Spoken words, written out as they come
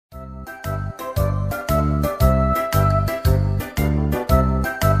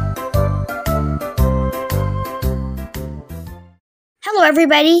Hello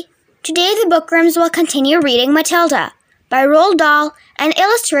everybody! Today the Bookworms will continue reading Matilda by Roald Dahl and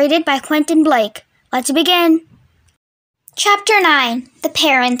illustrated by Quentin Blake. Let's begin! Chapter 9. The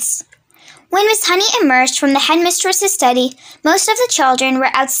Parents. When Miss Honey emerged from the headmistress's study, most of the children were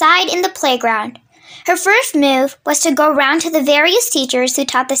outside in the playground. Her first move was to go round to the various teachers who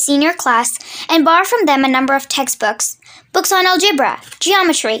taught the senior class and borrow from them a number of textbooks, books on algebra,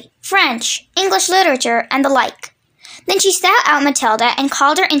 geometry, French, English literature, and the like. Then she sought out Matilda and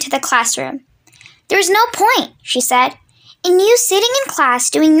called her into the classroom. "There is no point," she said, "in you sitting in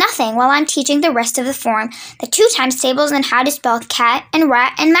class doing nothing while I'm teaching the rest of the form the 2 times tables and how to spell cat and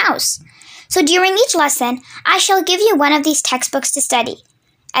rat and mouse. So during each lesson, I shall give you one of these textbooks to study.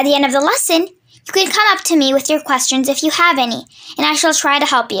 At the end of the lesson, you can come up to me with your questions if you have any, and I shall try to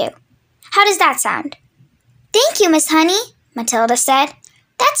help you. How does that sound?" "Thank you, Miss Honey," Matilda said.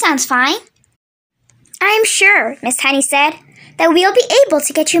 "That sounds fine." "I am sure," Miss Honey said, "that we'll be able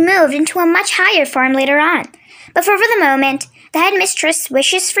to get you moved into a much higher form later on. But for the moment, the headmistress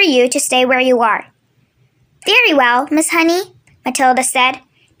wishes for you to stay where you are." "Very well, Miss Honey," Matilda said.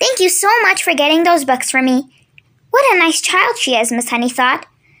 "Thank you so much for getting those books for me." What a nice child she is, Miss Honey thought.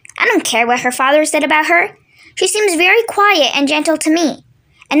 I don't care what her father said about her. She seems very quiet and gentle to me,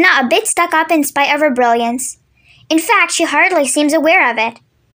 and not a bit stuck up in spite of her brilliance. In fact, she hardly seems aware of it.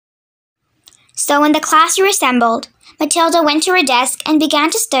 So when the class reassembled, Matilda went to her desk and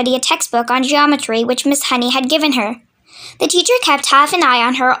began to study a textbook on geometry which Miss Honey had given her. The teacher kept half an eye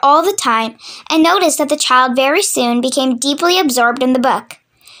on her all the time and noticed that the child very soon became deeply absorbed in the book.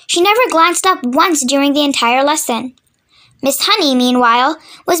 She never glanced up once during the entire lesson. Miss Honey, meanwhile,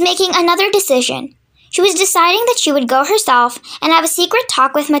 was making another decision. She was deciding that she would go herself and have a secret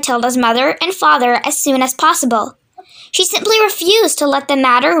talk with Matilda's mother and father as soon as possible. She simply refused to let the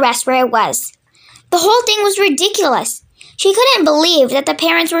matter rest where it was. The whole thing was ridiculous. She couldn't believe that the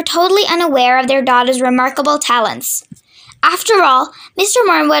parents were totally unaware of their daughter's remarkable talents. After all, Mr.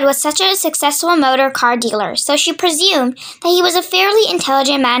 Wormwood was such a successful motor car dealer, so she presumed that he was a fairly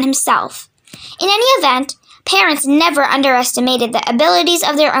intelligent man himself. In any event, parents never underestimated the abilities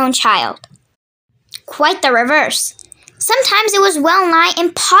of their own child. Quite the reverse. Sometimes it was well-nigh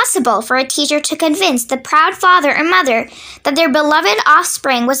impossible for a teacher to convince the proud father or mother that their beloved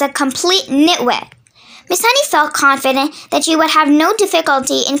offspring was a complete nitwit. Miss Honey felt confident that she would have no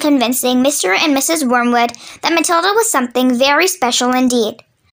difficulty in convincing Mr. and Mrs. Wormwood that Matilda was something very special indeed.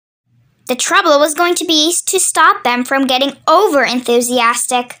 The trouble was going to be to stop them from getting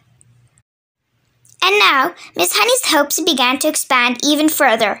over-enthusiastic. And now, Miss Honey's hopes began to expand even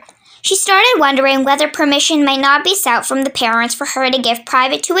further. She started wondering whether permission might not be sought from the parents for her to give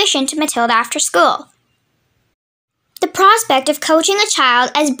private tuition to Matilda after school. The prospect of coaching a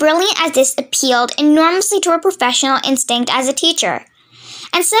child as brilliant as this appealed enormously to her professional instinct as a teacher.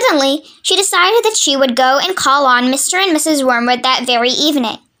 And suddenly, she decided that she would go and call on Mr. and Mrs. Wormwood that very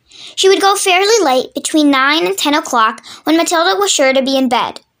evening. She would go fairly late, between 9 and 10 o'clock, when Matilda was sure to be in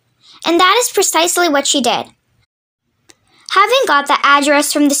bed. And that is precisely what she did. Having got the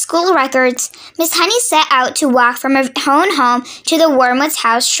address from the school records, Miss Honey set out to walk from her own home to the Wormwoods'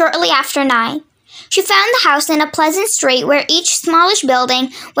 house shortly after 9. She found the house in a pleasant street where each smallish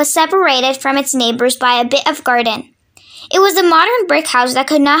building was separated from its neighbors by a bit of garden. It was a modern brick house that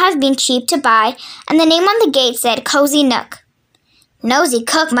could not have been cheap to buy, and the name on the gate said Cozy Nook. Nosy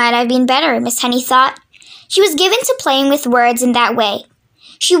Cook might have been better, Miss Honey thought. She was given to playing with words in that way.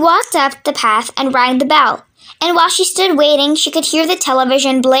 She walked up the path and rang the bell, and while she stood waiting, she could hear the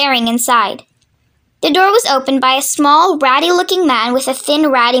television blaring inside. The door was opened by a small, ratty-looking man with a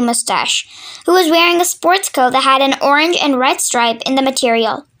thin, ratty mustache, who was wearing a sports coat that had an orange and red stripe in the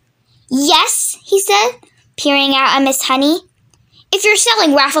material. "Yes?" he said, peering out at Miss Honey. "If you're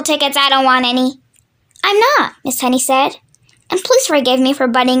selling raffle tickets, I don't want any." "I'm not," Miss Honey said. "And please forgive me for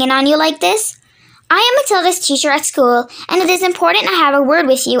butting in on you like this. I am Matilda's teacher at school, and it is important I have a word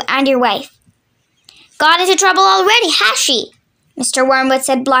with you and your wife." "Got into trouble already, has she?" Mr. Wormwood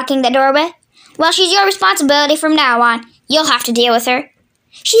said, blocking the doorway. "Well, she's your responsibility from now on. You'll have to deal with her."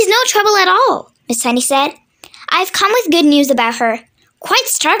 "She's no trouble at all," Miss Honey said. "I've come with good news about her. Quite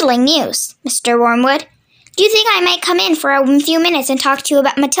startling news, Mr. Wormwood. Do you think I might come in for a few minutes and talk to you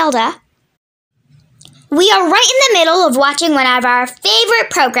about Matilda?" "We are right in the middle of watching one of our favorite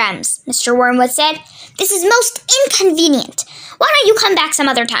programs," Mr. Wormwood said. "This is most inconvenient. Why don't you come back some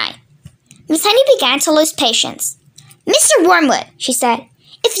other time?" Miss Honey began to lose patience. "Mr. Wormwood," she said,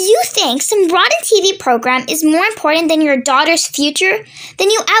 "if you think some rotten TV program is more important than your daughter's future, then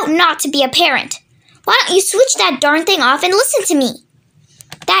you ought not to be a parent. Why don't you switch that darn thing off and listen to me?"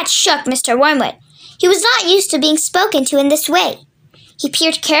 That shook Mr. Wormwood. He was not used to being spoken to in this way. He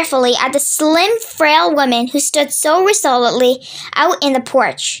peered carefully at the slim, frail woman who stood so resolutely out in the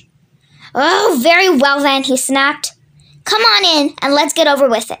porch. "Oh, very well then," he snapped. "Come on in and let's get over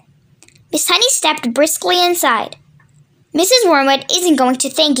with it." Miss Honey stepped briskly inside. "Mrs. Wormwood isn't going to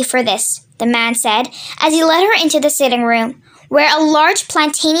thank you for this," the man said as he led her into the sitting room, where a large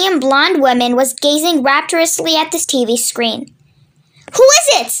Plantanian blonde woman was gazing rapturously at this TV screen. "Who is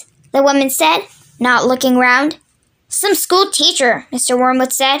it?" the woman said, not looking round. "Some school teacher," Mr.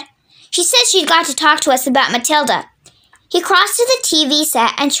 Wormwood said. "She says she's got to talk to us about Matilda." He crossed to the TV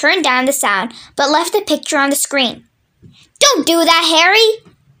set and turned down the sound, but left the picture on the screen. "Don't do that, Harry!"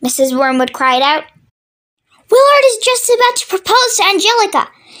 Mrs. Wormwood cried out. "Willard is just about to propose to Angelica.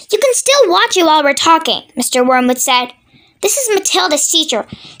 You can still watch it while we're talking," Mr. Wormwood said. "This is Matilda's teacher.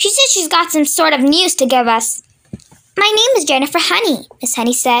 She says she's got some sort of news to give us." "My name is Jennifer Honey," Miss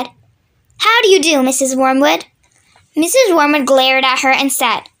Honey said. "How do you do, Mrs. Wormwood?" Mrs. Wormwood glared at her and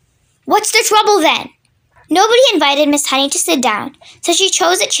said, "What's the trouble then?" Nobody invited Miss Honey to sit down, so she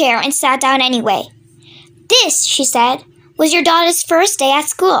chose a chair and sat down anyway. "This," she said, "was your daughter's first day at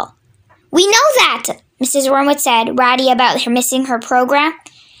school." "We know that," Mrs. Wormwood said, ratty about her missing her program.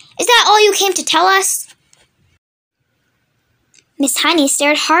 "Is that all you came to tell us?" Miss Honey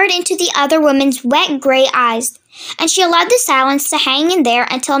stared hard into the other woman's wet gray eyes, and she allowed the silence to hang in there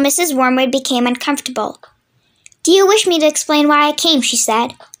until Mrs. Wormwood became uncomfortable. "Do you wish me to explain why I came?" she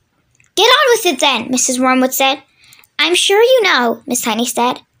said. "Get on with it then," Mrs. Wormwood said. "I'm sure you know," Miss Honey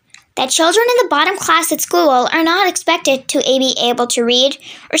said, "that children in the bottom class at school are not expected to be able to read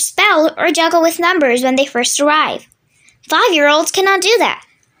or spell or juggle with numbers when they first arrive. 5-year-olds cannot do that.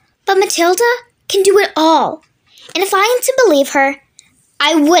 But Matilda can do it all. And if I am to believe her—"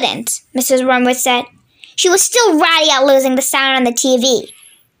 "I wouldn't," Mrs. Wormwood said. "She was still ratty at losing the sound on the TV."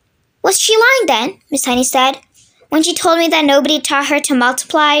 "Was she lying then?" Miss Honey said, "when she told me that nobody taught her to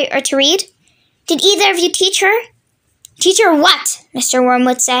multiply or to read? Did either of you teach her?" "Teach her what?" Mr.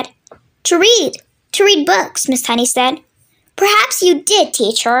 Wormwood said. To read books," Miss Honey said. "Perhaps you did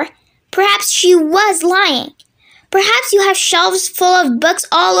teach her. Perhaps she was lying. Perhaps you have shelves full of books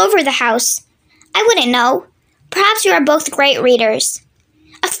all over the house. I wouldn't know. Perhaps you are both great readers."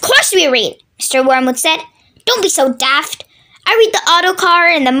 "Of course we read," Mr. Wormwood said. "Don't be so daft. I read the autocar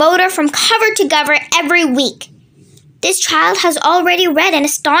and the motor from cover to cover every week." "This child has already read an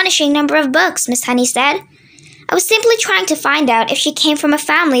astonishing number of books," Miss Honey said. "I was simply trying to find out if she came from a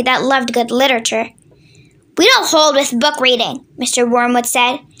family that loved good literature." "We don't hold with book reading," Mr. Wormwood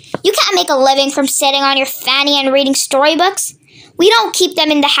said. "You can't make a living from sitting on your fanny and reading storybooks. We don't keep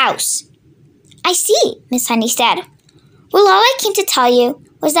them in the house." "I see," Miss Honey said. "Well, all I came to tell you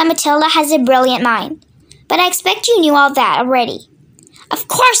was that Matilda has a brilliant mind. But I expect you knew all that already." "Of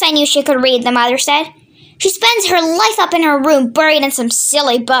course I knew she could read," the mother said. "She spends her life up in her room buried in some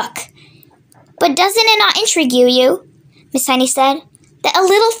silly book." "But doesn't it not intrigue you," Miss Honey said, "that a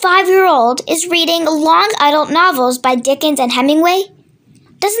little 5-year-old is reading long adult novels by Dickens and Hemingway?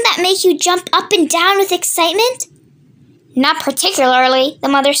 Doesn't that make you jump up and down with excitement?" "Not particularly," the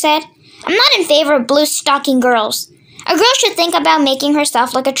mother said. "I'm not in favor of blue-stocking girls. A girl should think about making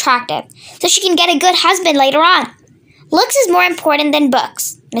herself look attractive, so she can get a good husband later on. Looks is more important than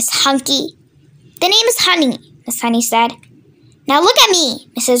books, Miss Hunky." "The name is Honey," Miss Honey said. "Now look at me,"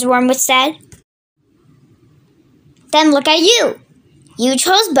 Mrs. Wormwood said. "Then look at you. You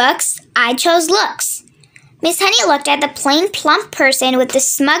chose books, I chose looks." Miss Honey looked at the plain, plump person with the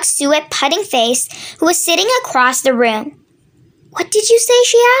smug, suet-putting face who was sitting across the room. "What did you say?"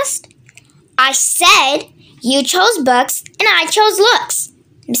 she asked. "I said you chose books and I chose looks,"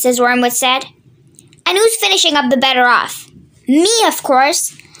 Mrs. Wormwood said. "And who's finishing up the better off?" "Me, of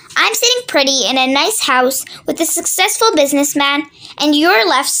course. I'm sitting pretty in a nice house with a successful businessman, and you're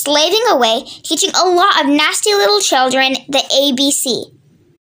left slaving away, teaching a lot of nasty little children the ABC.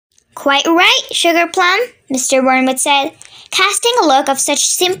 "Quite right, Sugar Plum," Mr. Wormwood said, casting a look of such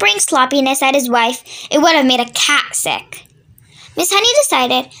simpering sloppiness at his wife it would have made a cat sick. Miss Honey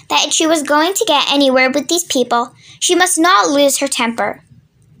decided that if she was going to get anywhere with these people, she must not lose her temper.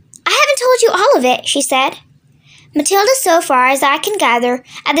 "I haven't told you all of it," she said. "Matilda, so far as I can gather,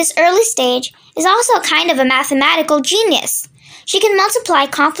 at this early stage, is also kind of a mathematical genius. She can multiply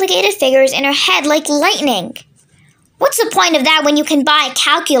complicated figures in her head like lightning." "What's the point of that when you can buy a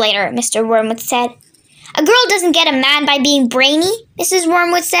calculator?" Mr. Wormwood said. "A girl doesn't get a man by being brainy," Mrs.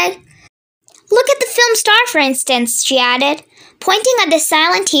 Wormwood said. "Look at the film star, for instance," she added, pointing at the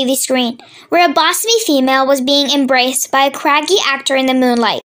silent TV screen, where a bossy female was being embraced by a craggy actor in the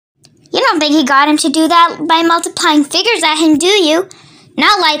moonlight. "You don't think he got him to do that by multiplying figures at him, do you?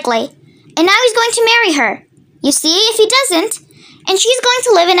 Not likely. And now he's going to marry her. You see, if he doesn't, And she's going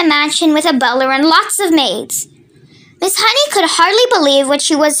to live in a mansion with a butler and lots of maids. Miss Honey could hardly believe what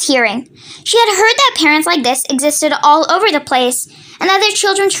she was hearing. She had heard that parents like this existed all over the place, and that their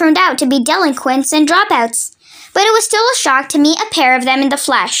children turned out to be delinquents and dropouts. But it was still a shock to meet a pair of them in the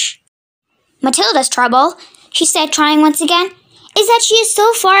flesh. Matilda's trouble, she said, trying once again, is that she is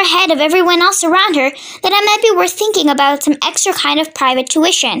so far ahead of everyone else around her that it might be worth thinking about some extra kind of private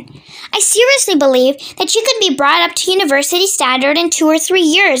tuition. I seriously believe that she could be brought up to university standard in 2 or 3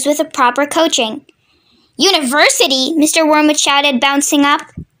 years with a proper coaching. University? Mr. Wormwood shouted, bouncing up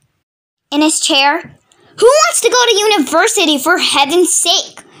in his chair. Who wants to go to university, for heaven's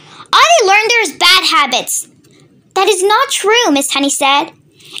sake? All they learn there is bad habits. That is not true, Miss Honey said.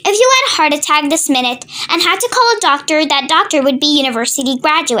 If you had a heart attack this minute and had to call a doctor, that doctor would be a university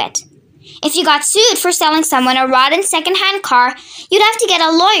graduate. If you got sued for selling someone a rotten second-hand car, you'd have to get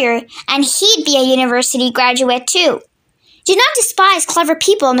a lawyer, and he'd be a university graduate too. Do not despise clever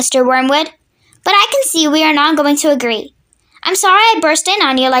people, Mr. Wormwood. But I can see we are not going to agree. I'm sorry I burst in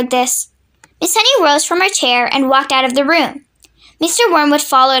on you like this. Miss Honey rose from her chair and walked out of the room. Mr. Wormwood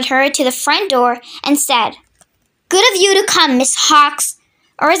followed her to the front door and said, Good of you to come, Miss Hawks.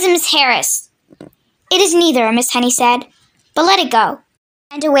 Or is it Miss Harris? It is neither, Miss Honey said. But let it go.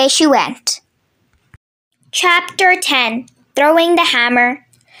 And away she went. Chapter 10. Throwing the Hammer.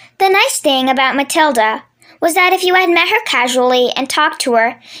 The nice thing about Matilda was that if you had met her casually and talked to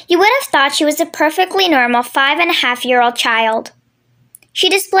her, you would have thought she was a perfectly normal 5-and-a-half-year-old child. She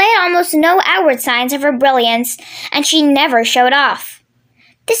displayed almost no outward signs of her brilliance, and she never showed off.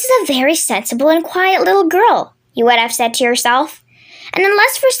 This is a very sensible and quiet little girl, you would have said to yourself, and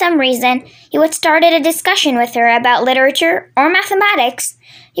unless for some reason you had started a discussion with her about literature or mathematics,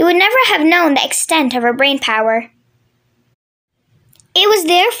 you would never have known the extent of her brain power. It was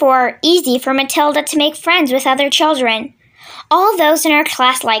therefore easy for Matilda to make friends with other children. All those in her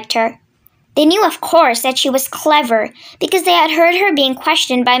class liked her. They knew, of course, that she was clever because they had heard her being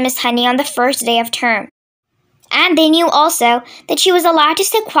questioned by Miss Honey on the first day of term. And they knew also that she was allowed to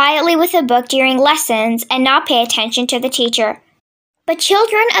sit quietly with a book during lessons and not pay attention to the teacher. But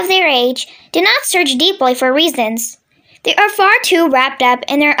children of their age do not search deeply for reasons. They are far too wrapped up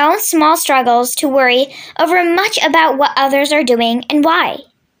in their own small struggles to worry over much about what others are doing and why.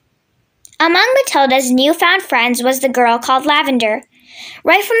 Among Matilda's newfound friends was the girl called Lavender.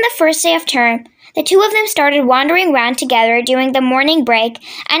 Right from the first day of term, the two of them started wandering round together during the morning break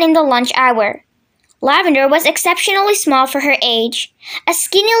and in the lunch hour. Lavender was exceptionally small for her age, a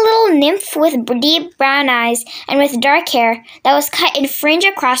skinny little nymph with deep brown eyes and with dark hair that was cut in fringe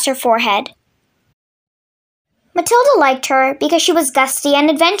across her forehead. Matilda liked her because she was gusty and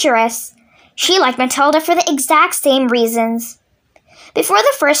adventurous. She liked Matilda for the exact same reasons. Before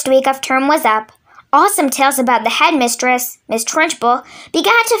the first week of term was up, awesome tales about the headmistress, Miss Trunchbull,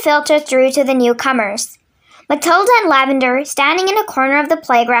 began to filter through to the newcomers. Matilda and Lavender, standing in a corner of the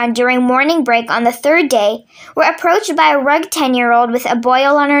playground during morning break on the third day, were approached by a rugged 10-year-old with a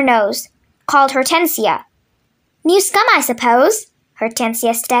boil on her nose, called Hortensia. New scum, I suppose,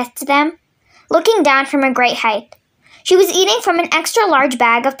 Hortensia said to them, looking down from a great height. She was eating from an extra-large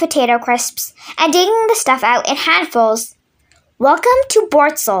bag of potato crisps and digging the stuff out in handfuls. Welcome to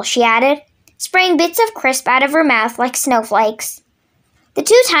Bortzel, she added, spraying bits of crisp out of her mouth like snowflakes. The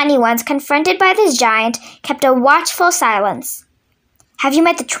two tiny ones, confronted by this giant, kept a watchful silence. Have you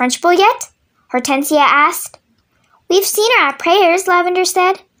met the Trunchbull yet? Hortensia asked. We've seen her at prayers, Lavender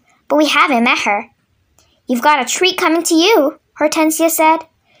said, but we haven't met her. You've got a treat coming to you, Hortensia said.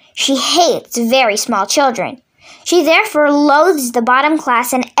 She hates very small children. She therefore loathes the bottom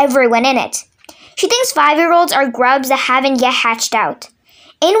class and everyone in it. She thinks 5-year-olds are grubs that haven't yet hatched out.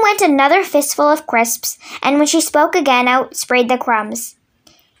 In went another fistful of crisps, and when she spoke again, out sprayed the crumbs.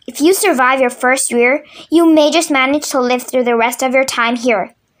 If you survive your first year, you may just manage to live through the rest of your time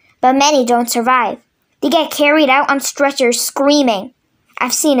here. But many don't survive. They get carried out on stretchers screaming.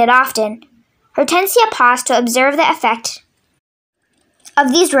 I've seen it often. Hortensia paused to observe the effect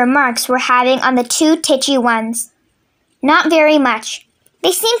of these remarks were having on the two titchy ones. Not very much.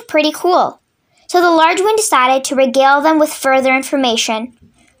 They seemed pretty cool. So the large one decided to regale them with further information.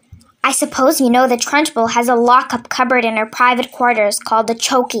 I suppose you know the Trunchbull has a lock-up cupboard in her private quarters called the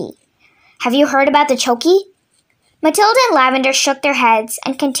Chokey. Have you heard about the Chokey? Matilda and Lavender shook their heads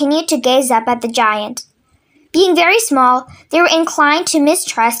and continued to gaze up at the giant. Being very small, they were inclined to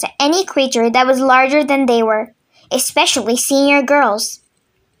mistrust any creature that was larger than they were, especially senior girls.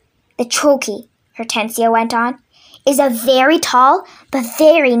 The Chokey, Hortensia went on, is a very tall but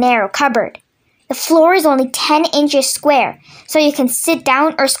very narrow cupboard. The floor is only 10 inches square, so you can sit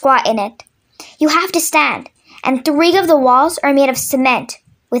down or squat in it. You have to stand, and 3 of the walls are made of cement,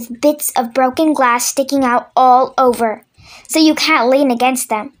 with bits of broken glass sticking out all over, so you can't lean against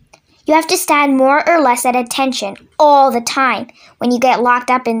them. You have to stand more or less at attention all the time when you get locked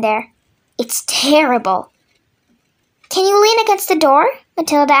up in there. It's terrible. Can you lean against the door?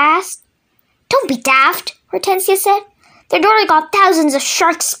 Matilda asked. Don't be daft, Hortensia said. The door got thousands of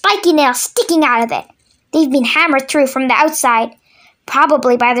sharp, spiky nails sticking out of it. They've been hammered through from the outside,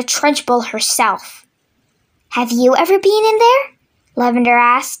 probably by the Trunchbull herself. Have you ever been in there? Lavender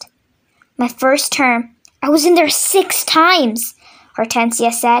asked. My first term. I was in there 6 times,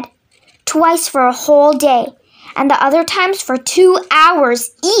 Hortensia said. Twice for a whole day, and the other times for 2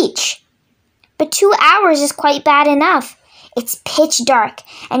 hours each. But 2 hours is quite bad enough. It's pitch dark,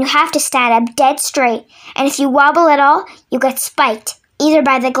 and you have to stand up dead straight, and if you wobble at all, you get spiked, either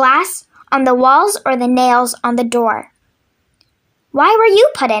by the glass on the walls or the nails on the door. Why were you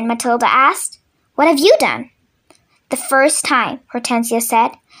put in? Matilda asked. What have you done? The first time, Hortensia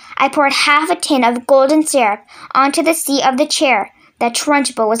said, I poured half a tin of golden syrup onto the seat of the chair that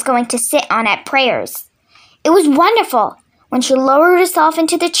Trunchbull was going to sit on at prayers. It was wonderful. When she lowered herself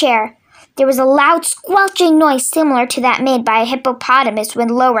into the chair, there was a loud squelching noise similar to that made by a hippopotamus when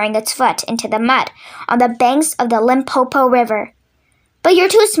lowering its foot into the mud on the banks of the Limpopo River. But you're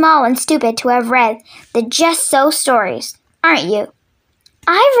too small and stupid to have read the Just So stories, aren't you?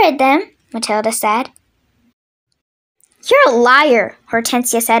 I've read them, Matilda said. You're a liar,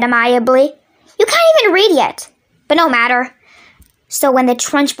 Hortensia said amiably. You can't even read yet. But no matter. So when the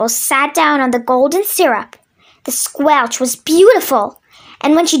Trunchbull sat down on the golden syrup, the squelch was beautiful,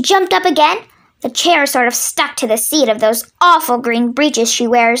 and when she jumped up again, the chair sort of stuck to the seat of those awful green breeches she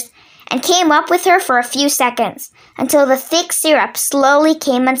wears, and came up with her for a few seconds, until the thick syrup slowly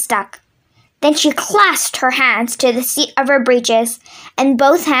came unstuck. Then she clasped her hands to the seat of her breeches, and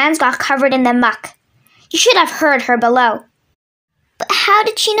both hands got covered in the muck. You should have heard her below. But how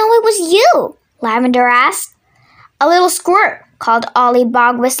did she know it was you? Lavender asked. A little squirt called Ollie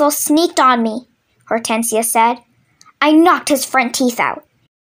Bogwhistle sneaked on me, Hortensia said. I knocked his front teeth out.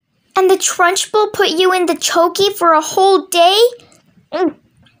 And the Trunchbull put you in the chokey for a whole day?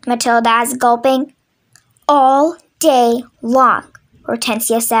 Matilda asked, gulping. All day long,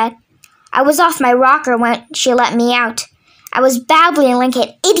 Hortensia said. I was off my rocker when she let me out. I was babbling like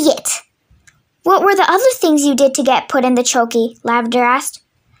an idiot. What were the other things you did to get put in the chokey? Lavender asked.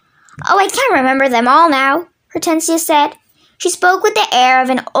 Oh, I can't remember them all now, Hortensia said. She spoke with the air of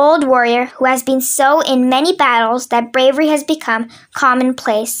an old warrior who has been so in many battles that bravery has become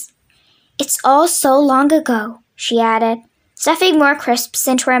commonplace. It's all so long ago, she added, stuffing more crisps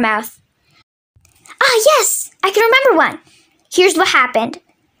into her mouth. Ah, yes, I can remember one. Here's what happened.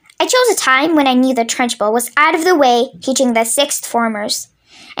 I chose a time when I knew the Trunchbull was out of the way teaching the 6th formers,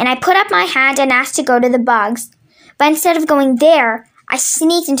 and I put up my hand and asked to go to the bogs. But instead of going there, I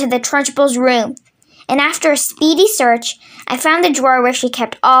sneaked into the Trunchbull's room, and after a speedy search, I found the drawer where she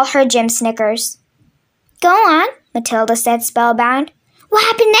kept all her gym Snickers. Go on, Matilda said, spellbound. What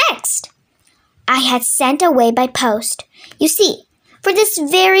happened next? I had sent away by post. You see, for this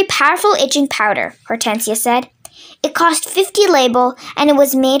very powerful itching powder, Hortensia said. It cost 50 label, and it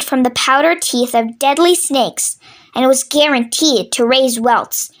was made from the powder teeth of deadly snakes, and it was guaranteed to raise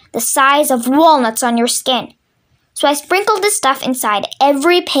welts the size of walnuts on your skin. So I sprinkled the stuff inside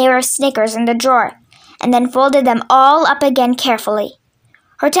every pair of Snickers in the drawer, and then folded them all up again carefully.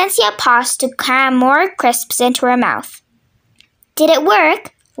 Hortensia paused to cram more crisps into her mouth. Did it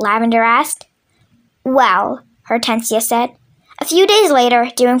work? Lavender asked. Well, Hortensia said. A few days later,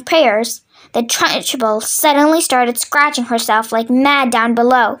 during prayers, the Trunchbull suddenly started scratching herself like mad down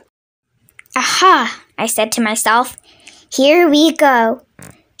below. Aha, I said to myself. Here we go.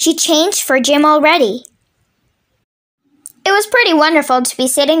 She changed for gym already. It was pretty wonderful to be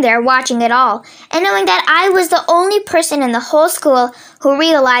sitting there watching it all, and knowing that I was the only person in the whole school who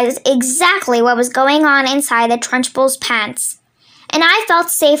realized exactly what was going on inside the Trunchbull's pants. And I felt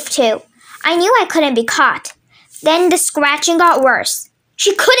safe too. I knew I couldn't be caught. Then the scratching got worse.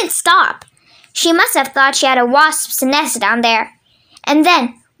 She couldn't stop. She must have thought she had a wasp's nest down there. And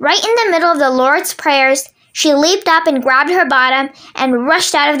then, right in the middle of the Lord's prayers, she leaped up and grabbed her bottom and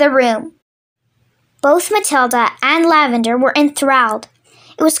rushed out of the room. Both Matilda and Lavender were enthralled.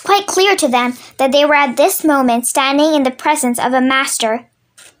 It was quite clear to them that they were at this moment standing in the presence of a master.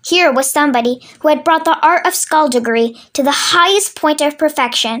 Here was somebody who had brought the art of skullduggery to the highest point of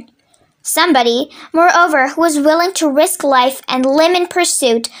perfection. Somebody, moreover, who was willing to risk life and limb in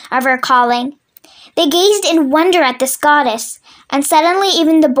pursuit of her calling. They gazed in wonder at this goddess, and suddenly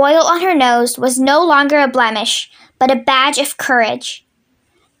even the boil on her nose was no longer a blemish, but a badge of courage.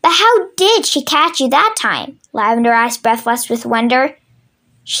 But how did she catch you that time? Lavender asked, breathless with wonder.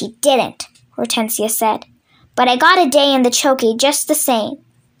 She didn't, Hortensia said. But I got a day in the chokey just the same.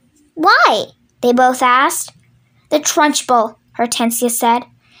 Why? They both asked. The Trunchbull, Hortensia said,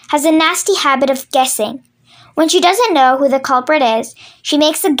 has a nasty habit of guessing. When she doesn't know who the culprit is, she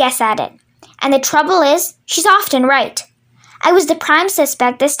makes a guess at it. And the trouble is, she's often right. I was the prime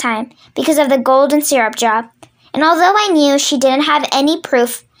suspect this time because of the golden syrup job. And although I knew she didn't have any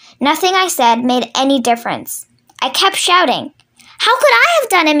proof, nothing I said made any difference. I kept shouting, How could I have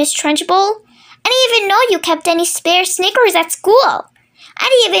done it, Miss Trunchbull? I didn't even know you kept any spare Snickers at school. I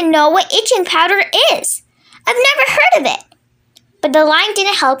didn't even know what itching powder is. I've never heard of it. But the line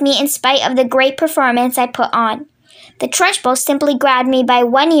didn't help me in spite of the great performance I put on. The Trunchbull simply grabbed me by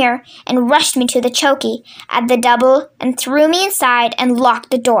one ear and rushed me to the chokey at the double and threw me inside and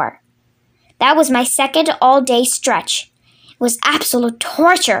locked the door. That was my second all-day stretch. It was absolute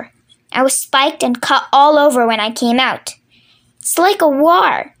torture. I was spiked and cut all over when I came out. It's like a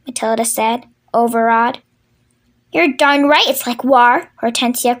war, Matilda said, overawed. You're darn right it's like war,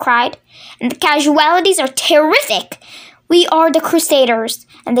 Hortensia cried. And the casualties are terrific. We are the Crusaders,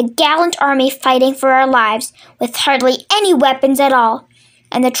 and the gallant army fighting for our lives, with hardly any weapons at all.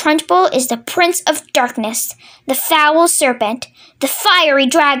 And the Trunchbull is the Prince of Darkness, the foul serpent, the fiery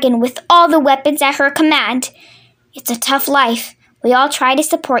dragon with all the weapons at her command. It's a tough life. We all try to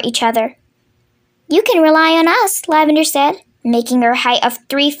support each other. You can rely on us, Lavender said, making her height of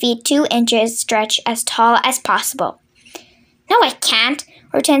 3 feet 2 inches stretch as tall as possible. No, I can't,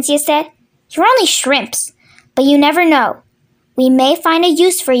 Hortensia said. You're only shrimps. But you never know. We may find a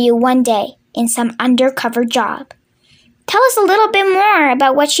use for you one day in some undercover job. Tell us a little bit more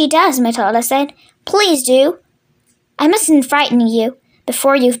about what she does, Matilda said. Please do. I mustn't frighten you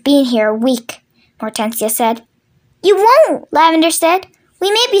before you've been here a week, Hortensia said. You won't, Lavender said. We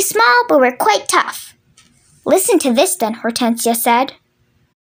may be small, but we're quite tough. Listen to this then, Hortensia said.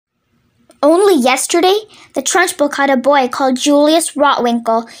 Only yesterday, the Trunchbull caught a boy called Julius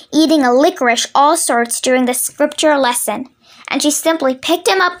Rotwinkle eating a licorice all sorts during the scripture lesson, and she simply picked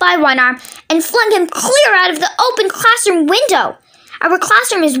him up by one arm and flung him clear out of the open classroom window. Our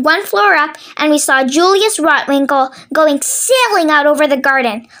classroom is 1 floor up, and we saw Julius Rotwinkle going sailing out over the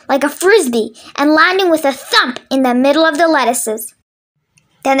garden like a frisbee and landing with a thump in the middle of the lettuces.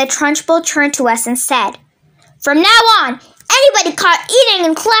 Then the Trunchbull turned to us and said, From now on, anybody caught eating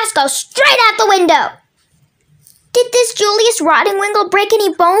in class goes straight out the window. Did this Julius Rotwinkle break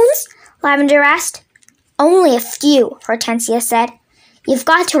any bones? Lavender asked. Only a few, Hortensia said. You've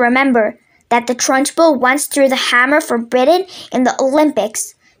got to remember that the Trunchbull once threw the hammer for Britain in the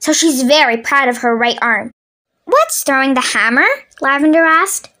Olympics, so she's very proud of her right arm. What's throwing the hammer? Lavender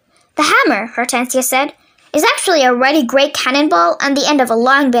asked. The hammer, Hortensia said, is actually a ruddy great cannonball on the end of a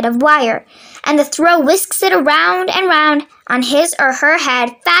long bit of wire, and the throw whisks it around and round on his or her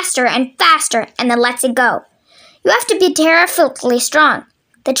head faster and faster and then lets it go. You have to be terrifically strong.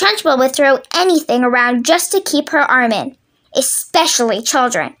 The Trunchbull would throw anything around just to keep her arm in, especially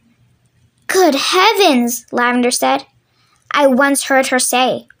children. Good heavens, Lavender said. I once heard her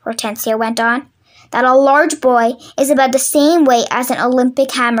say, Hortensia went on, that a large boy is about the same weight as an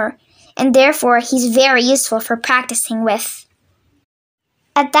Olympic hammer, and therefore he's very useful for practicing with.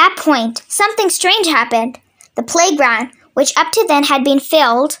 At that point, something strange happened. The playground, which up to then had been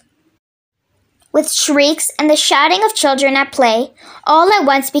filled with shrieks and the shouting of children at play, all at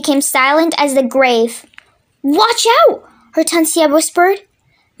once became silent as the grave. Watch out, Hortensia whispered.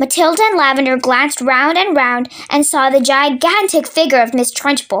 Matilda and Lavender glanced round and saw the gigantic figure of Miss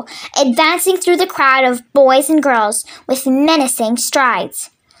Trunchbull advancing through the crowd of boys and girls with menacing strides.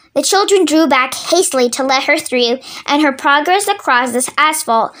 The children drew back hastily to let her through, and her progress across this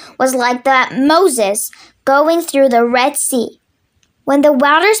asphalt was like that Moses going through the Red Sea. When the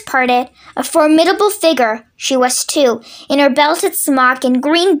waters parted, a formidable figure she was too, in her belted smock and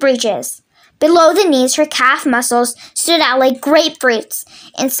green breeches. Below the knees, her calf muscles stood out like grapefruits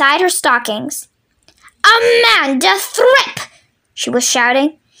inside her stockings. Amanda Thrip! She was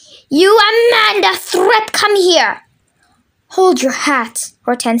shouting. You Amanda Thrip, come here! Hold your hat,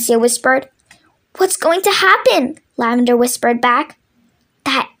 Hortensia whispered. What's going to happen? Lavender whispered back.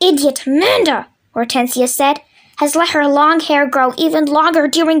 That idiot Amanda, Hortensia said, has let her long hair grow even longer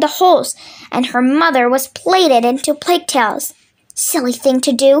during the holes, and her mother was plaited into pigtails. Silly thing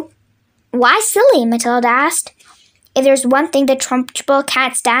to do. Why silly? Matilda asked. If there's one thing the Trunchbull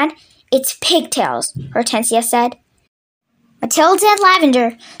can't stand, it's pigtails, Hortensia said. Matilda and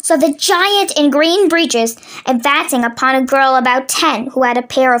Lavender saw the giant in green breeches advancing upon a girl about 10 who had a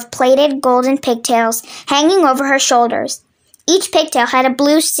pair of plaited golden pigtails hanging over her shoulders. Each pigtail had a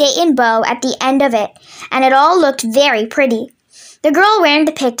blue satin bow at the end of it, and it all looked very pretty. The girl wearing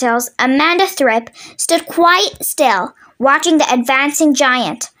the pigtails, Amanda Thrip, stood quite still, watching the advancing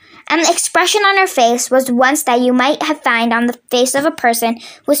giant, and the expression on her face was one that you might have found on the face of a person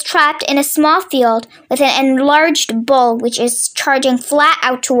who was trapped in a small field with an enlarged bull which is charging flat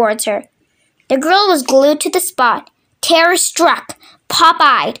out towards her. The girl was glued to the spot, terror-struck,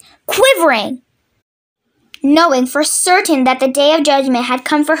 pop-eyed, quivering, knowing for certain that the day of judgment had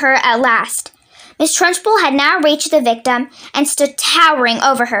come for her at last. Miss Trunchbull had now reached the victim and stood towering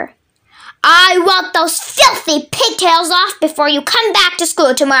over her. "I want those filthy pigtails off before you come back to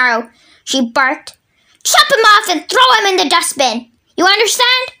school tomorrow," she barked. "Chop him off and throw him in the dustbin. You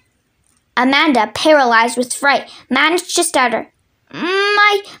understand?" Amanda, paralyzed with fright, managed to stutter.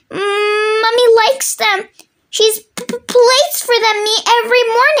 My Mummy likes them. She's plates for them me every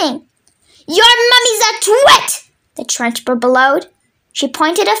morning." "Your mummy's a twit!" the Trunchbull bellowed. She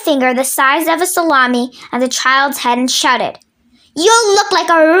pointed a finger the size of a salami at the child's head and shouted, "You look like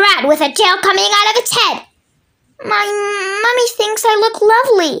a rat with a tail coming out of its head." "My mummy thinks I look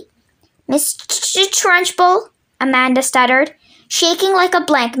lovely." "Miss Trunchbull," Amanda stuttered, shaking like a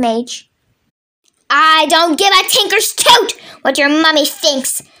blank mage. "I don't give a tinker's toot what your mummy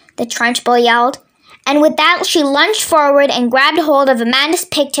thinks," the Trunchbull yelled. And with that, she lunged forward and grabbed hold of Amanda's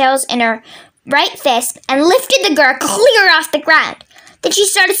pigtails in her right fist and lifted the girl clear off the ground. Then she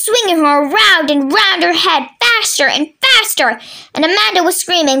started swinging her around and round her head faster and faster, and Amanda was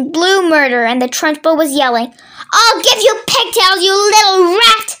screaming blue murder, and the Trunchbull was yelling, "I'll give you pigtails, you little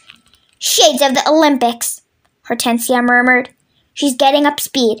rat!" "Shades of the Olympics," Hortensia murmured. "She's getting up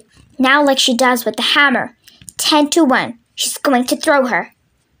speed, now like she does with the hammer. 10-1, she's going to throw her."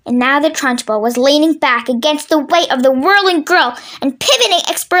 And now the Trunchbull was leaning back against the weight of the whirling girl and pivoting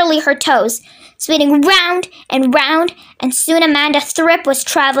expertly her toes, spinning round and round, and soon Amanda Thrip was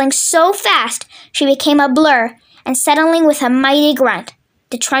traveling so fast she became a blur, and suddenly with a mighty grunt,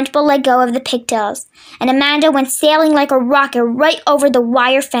 the Trunchbull let go of the pigtails, and Amanda went sailing like a rocket right over the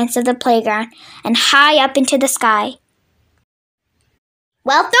wire fence of the playground and high up into the sky.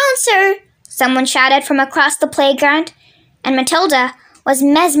 "Well thrown, sir!" someone shouted from across the playground, and Matilda was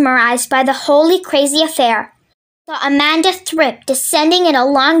mesmerized by the wholly crazy affair. Saw Amanda Thrip descending in a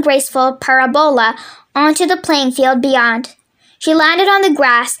long, graceful parabola onto the playing field beyond. She landed on the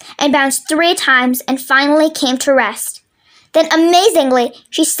grass and bounced 3 times and finally came to rest. Then, amazingly,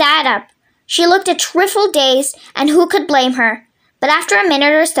 she sat up. She looked a trifle dazed, and who could blame her? But after a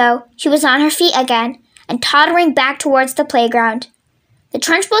minute or so, she was on her feet again and tottering back towards the playground. The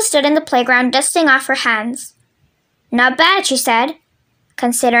Trunchbull stood in the playground dusting off her hands. "Not bad," she said,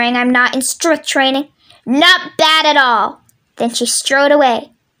 "considering I'm not in strict training. Not bad at all." Then she strode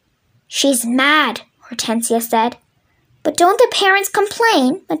away. "She's mad," Hortensia said. "But don't the parents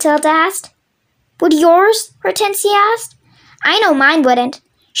complain?" Matilda asked. "Would yours?" Hortensia asked. "I know mine wouldn't.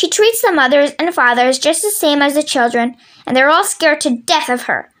 She treats the mothers and fathers just the same as the children, and they're all scared to death of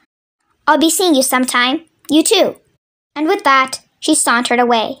her. I'll be seeing you sometime. You too." And with that, she sauntered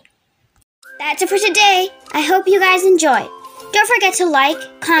away. That's it for today. I hope you guys enjoy. Don't forget to like,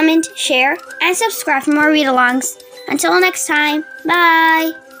 comment, share, and subscribe for more read-alongs. Until next time,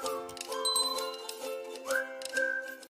 bye!